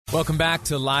Welcome back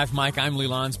to Live Mike. I'm Lee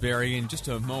Lonsberry. In just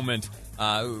a moment,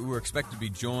 we're expected to be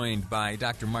joined by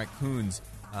Dr. Mike Coons.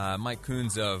 Mike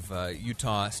Coons of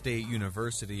Utah State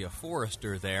University, a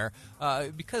forester there,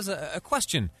 because a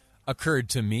question occurred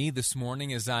to me this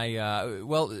morning as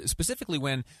specifically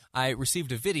when I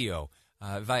received a video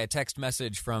via text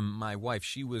message from my wife.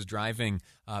 She was driving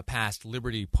past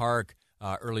Liberty Park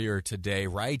earlier today,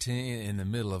 right in the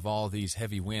middle of all these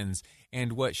heavy winds.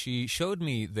 And what she showed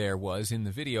me there was, in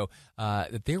the video,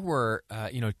 that there were,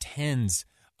 tens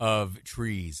of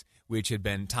trees which had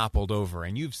been toppled over.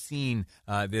 And you've seen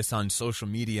this on social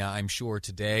media, I'm sure,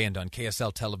 today and on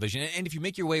KSL television. And if you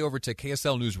make your way over to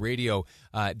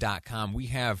KSLNewsRadio.com, we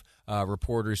have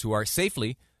reporters who are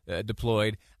safely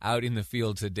deployed out in the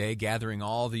field today, gathering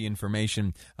all the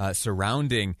information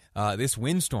surrounding this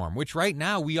windstorm, which right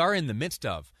now we are in the midst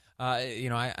of.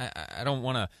 I don't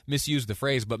want to misuse the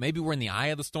phrase, but maybe we're in the eye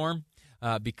of the storm.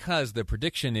 Because the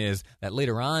prediction is that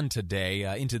later on today,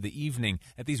 into the evening,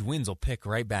 that these winds will pick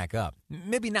right back up.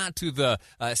 Maybe not to the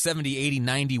 70, 80,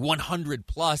 90,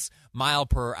 100-plus mile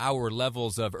per hour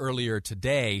levels of earlier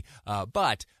today,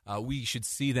 but we should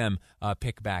see them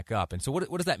pick back up. And so what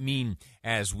does that mean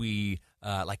as we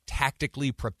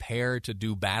tactically prepare to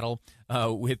do battle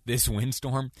with this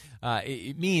windstorm?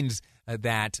 It means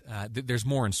that there's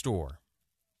more in store.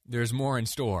 There's more in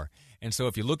store. And so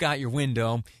if you look out your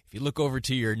window, if you look over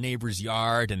to your neighbor's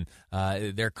yard and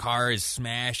their car is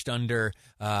smashed under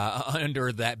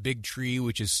that big tree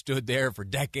which has stood there for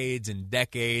decades and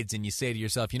decades, and you say to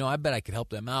yourself, I bet I could help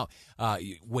them out,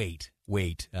 wait.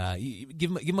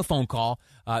 Give them a phone call.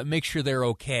 Make sure they're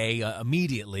okay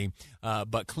immediately.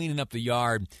 But cleaning up the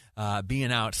yard,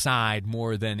 being outside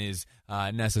more than is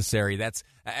necessary, that's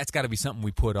got to be something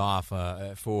we put off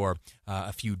for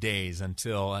a few days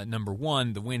until, number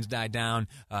one, the winds die down.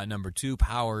 Number two,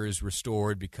 power is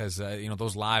restored because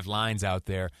those live lines out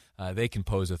there, they can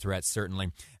pose a threat,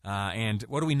 certainly. And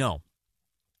what do we know?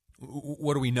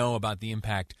 What do we know about the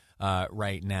impact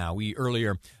right now? We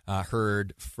earlier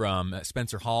heard from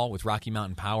Spencer Hall with Rocky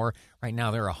Mountain Power. Right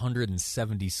now, there are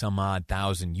 170-some-odd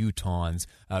thousand Utahns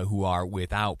who are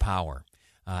without power.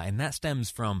 And that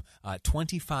stems from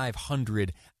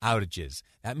 2,500 outages.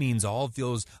 That means all of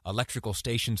those electrical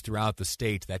stations throughout the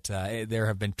state, that there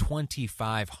have been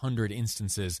 2,500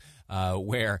 instances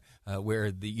where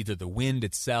either the wind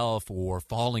itself or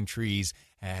falling trees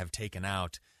have taken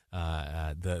out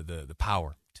the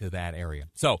power to that area.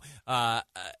 So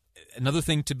another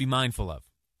thing to be mindful of,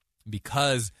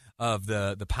 because of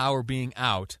the power being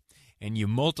out, and you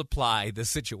multiply the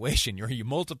situation, or you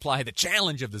multiply the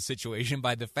challenge of the situation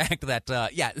by the fact that,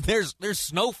 there's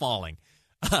snow falling.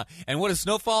 And what does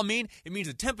snowfall mean? It means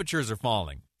the temperatures are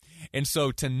falling. And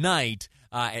so tonight,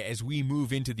 as we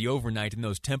move into the overnight and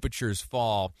those temperatures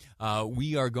fall,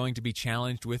 we are going to be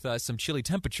challenged with some chilly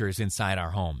temperatures inside our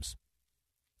homes.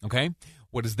 Okay?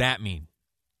 What does that mean?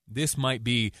 This might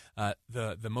be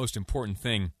the most important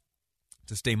thing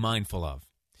to stay mindful of.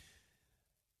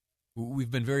 We've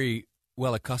been very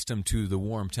well accustomed to the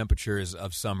warm temperatures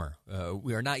of summer.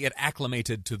 We are not yet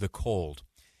acclimated to the cold.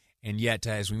 And yet,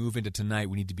 as we move into tonight,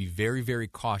 we need to be very, very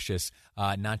cautious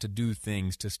not to do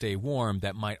things to stay warm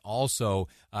that might also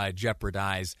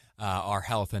jeopardize our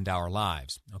health and our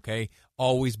lives. Okay?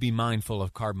 Always be mindful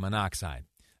of carbon monoxide.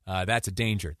 That's a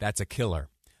danger. That's a killer.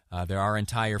 There are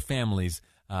entire families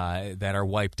that are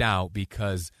wiped out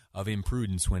because of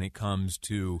imprudence when it comes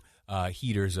to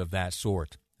heaters of that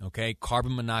sort. Okay,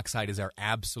 carbon monoxide is our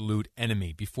absolute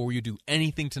enemy. Before you do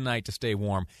anything tonight to stay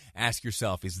warm, ask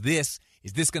yourself, is this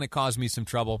going to cause me some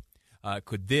trouble?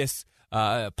 Could this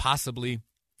possibly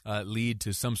lead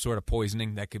to some sort of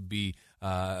poisoning that could be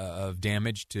of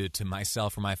damage to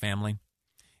myself or my family?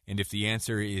 And if the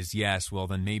answer is yes, well,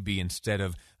 then maybe instead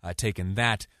of taking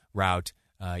that route,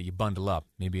 you bundle up,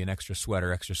 maybe an extra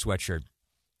sweater, extra sweatshirt.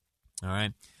 All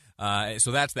right.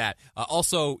 So that's that.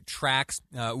 Also, tracks.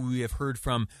 We have heard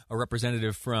from a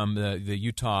representative from the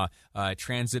Utah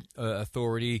Transit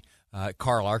Authority,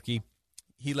 Carl Arkey.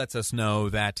 He lets us know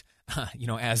that,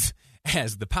 as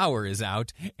the power is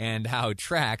out and how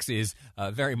tracks is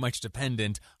very much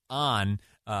dependent on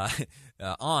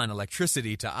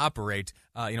electricity to operate,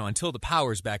 until the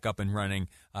power's back up and running,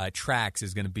 tracks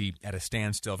is going to be at a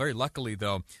standstill. Very luckily,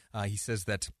 though, he says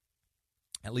that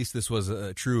at least this was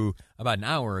true about an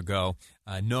hour ago.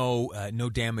 No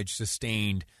damage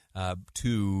sustained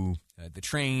to the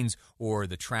trains or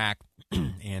the track,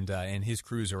 and his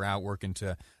crews are out working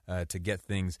to get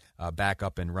things back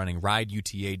up and running.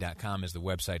 RideUTA.com is the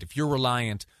website. If you're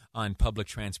reliant on public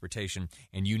transportation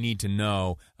and you need to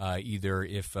know either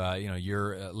if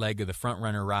your leg of the front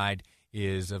runner ride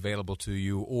is available to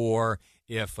you, or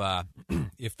if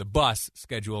if the bus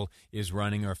schedule is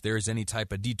running, or if there's any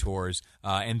type of detours,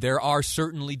 and there are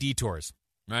certainly detours,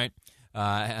 right?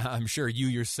 I'm sure you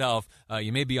yourself,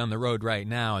 you may be on the road right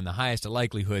now, and the highest of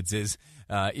likelihoods is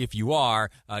if you are,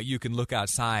 you can look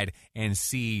outside and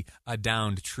see a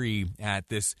downed tree at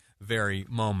this very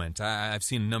moment. I've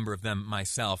seen a number of them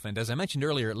myself, and as I mentioned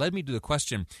earlier, it led me to the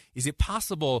question, is it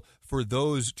possible for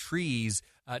those trees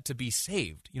to be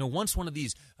saved? You know, once one of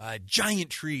these giant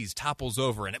trees topples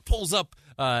over and it pulls up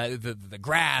the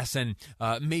grass and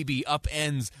maybe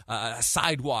upends a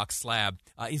sidewalk slab,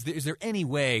 is there any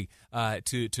way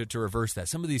to reverse that?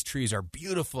 Some of these trees are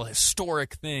beautiful,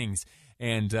 historic things,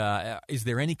 and is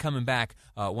there any coming back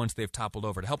once they've toppled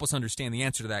over? To help us understand the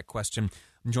answer to that question,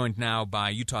 I'm joined now by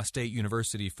Utah State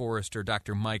University forester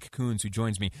Dr. Mike Coons, who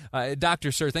joins me.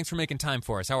 Doctor, sir, thanks for making time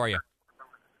for us. How are you?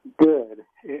 Good,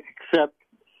 except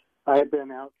I've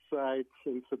been outside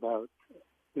since about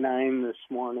 9 this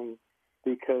morning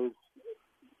because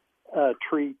a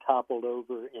tree toppled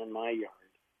over in my yard,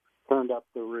 turned up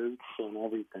the roots and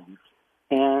everything.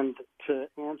 And to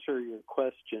answer your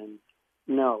question,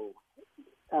 no,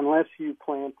 unless you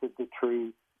planted the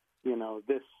tree,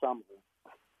 this summer,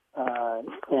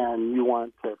 and you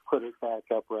want to put it back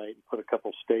upright and put a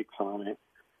couple stakes on it,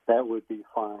 that would be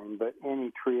fine. But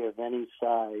any tree of any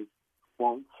size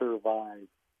won't survive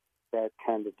that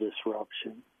kind of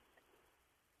disruption.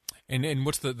 And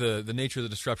what's the nature of the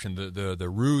disruption? The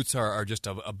roots are just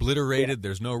obliterated. Yeah.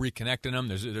 There's no reconnecting them.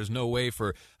 There's no way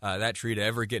for that tree to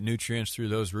ever get nutrients through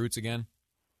those roots again?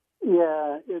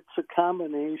 Yeah, it's a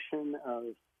combination of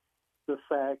the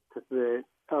fact that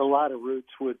a lot of roots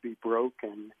would be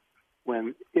broken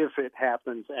if it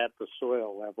happens at the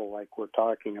soil level like we're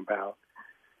talking about.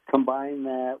 Combine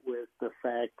that with the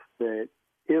fact that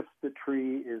if the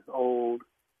tree is old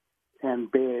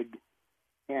and big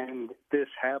and this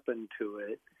happened to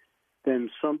it, then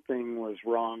something was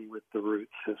wrong with the root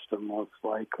system, most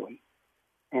likely.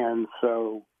 And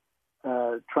so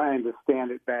trying to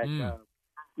stand it back up,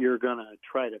 you're going to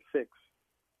try to fix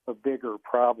a bigger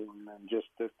problem than just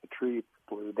if the tree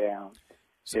blew down.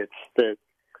 It's that,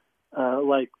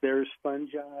 like there's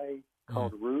fungi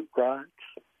called root rots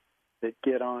that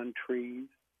get on trees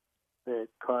that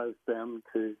cause them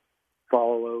to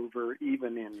fall over,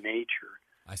 even in nature.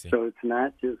 I see. So it's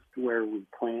not just where we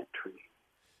plant trees.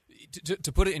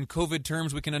 To put it in COVID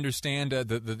terms, we can understand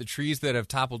the trees that have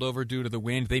toppled over due to the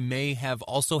wind, they may have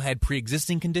also had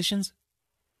pre-existing conditions?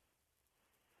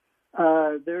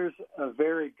 There's a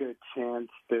very good chance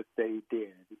that they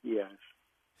did, yes.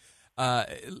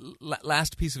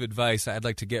 Last piece of advice I'd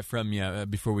like to get from you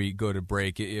before we go to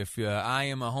break. If I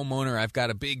am a homeowner, I've got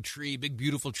a big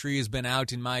beautiful tree has been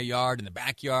out in my yard, in the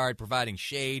backyard, providing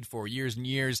shade for years and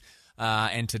years,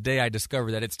 and today I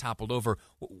discover that it's toppled over.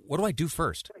 What do I do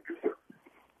first?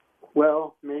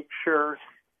 Well, make sure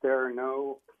there are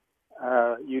no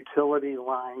utility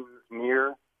lines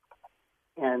near,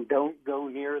 and don't go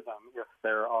near them if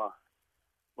there are.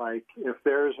 Like if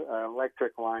there's an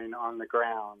electric line on the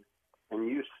ground and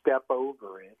you step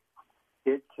over it,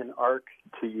 it can arc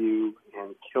to you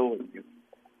and kill you.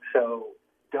 So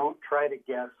don't try to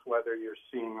guess whether you're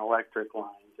seeing electric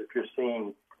lines. If you're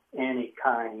seeing any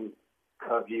kind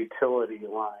of utility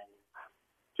line,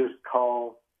 just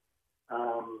call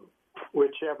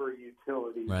whichever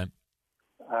utility, right,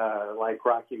 like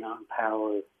Rocky Mountain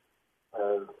Power,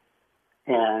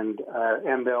 and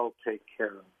they'll take care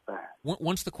of that.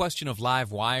 Once the question of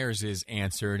live wires is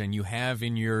answered and you have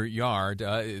in your yard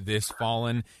this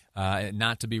fallen,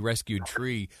 not to be rescued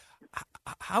tree,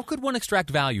 how could one extract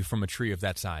value from a tree of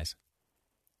that size?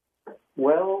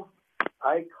 Well,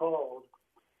 I called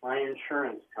my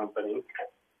insurance company,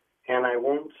 and I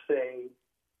won't say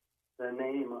the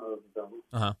name of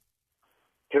them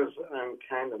because I'm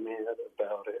kind of mad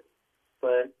about it,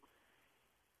 but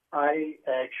I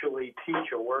actually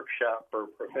teach a workshop for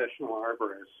professional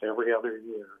arborists every other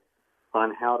year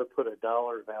on how to put a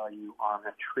dollar value on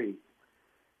a tree.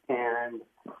 And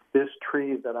this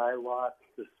tree that I lost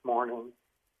this morning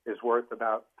is worth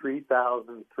about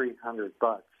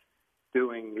 $3,300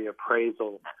 doing the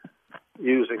appraisal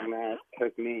using that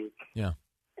technique. Yeah.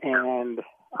 And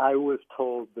I was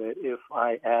told that if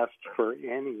I asked for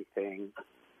anything,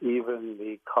 even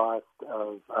the cost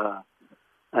of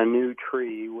a new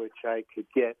tree, which I could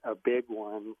get a big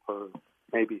one for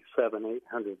maybe $700-800,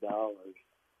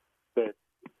 that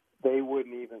they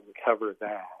wouldn't even cover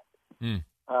that.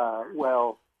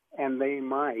 Well, and they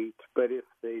might, but if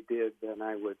they did, then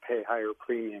I would pay higher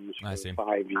premiums for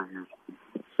 5 years.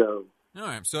 So All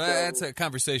right, so that's a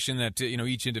conversation that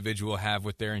each individual have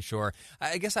with their insurer.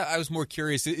 I guess I was more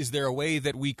curious: is there a way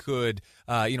that we could,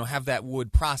 have that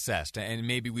wood processed, and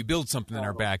maybe we build something in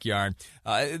our backyard?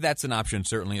 That's an option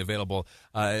certainly available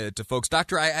to folks.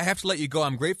 Doctor, I have to let you go.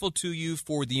 I'm grateful to you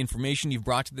for the information you've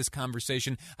brought to this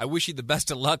conversation. I wish you the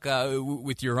best of luck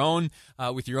with your own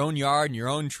yard and your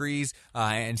own trees,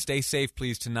 and stay safe,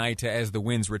 please, tonight as the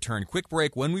winds return. Quick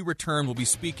break. When we return, we'll be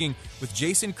speaking with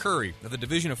Jason Curry of the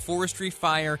Division of Forestry,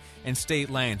 Fire, and State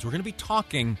Lands. We're going to be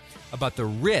talking about the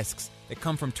risks that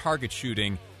come from target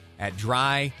shooting at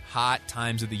dry, hot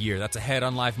times of the year. That's ahead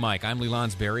on Live Mike. I'm Lee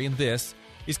Lonsberry, and this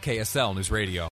is KSL News Radio.